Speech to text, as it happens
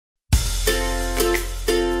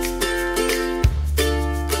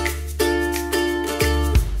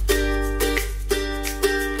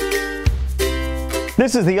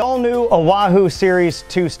This is the all-new Oahu Series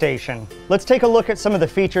 2 station. Let's take a look at some of the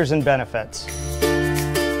features and benefits.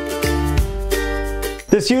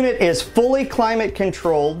 This unit is fully climate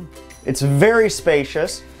controlled. It's very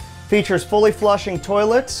spacious. Features fully flushing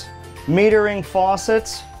toilets, metering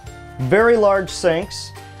faucets, very large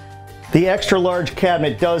sinks. The extra large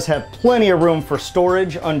cabinet does have plenty of room for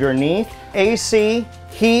storage underneath. AC,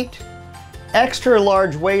 heat, extra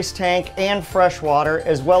large waste tank and fresh water,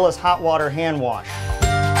 as well as hot water hand wash.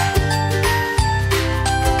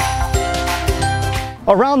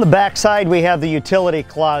 Around the back side we have the utility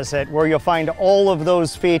closet where you'll find all of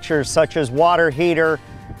those features such as water heater,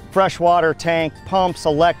 fresh water tank, pumps,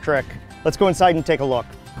 electric. Let's go inside and take a look.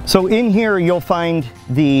 So in here you'll find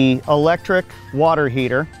the electric water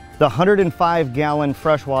heater, the 105-gallon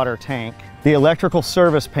freshwater tank, the electrical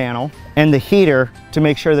service panel, and the heater to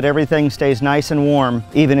make sure that everything stays nice and warm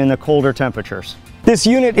even in the colder temperatures. This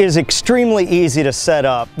unit is extremely easy to set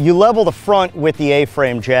up. You level the front with the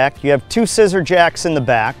A-frame jack. You have 2 scissor jacks in the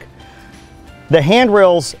back. The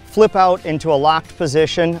handrails flip out into a locked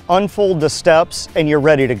position, unfold the steps, and you're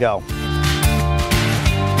ready to go.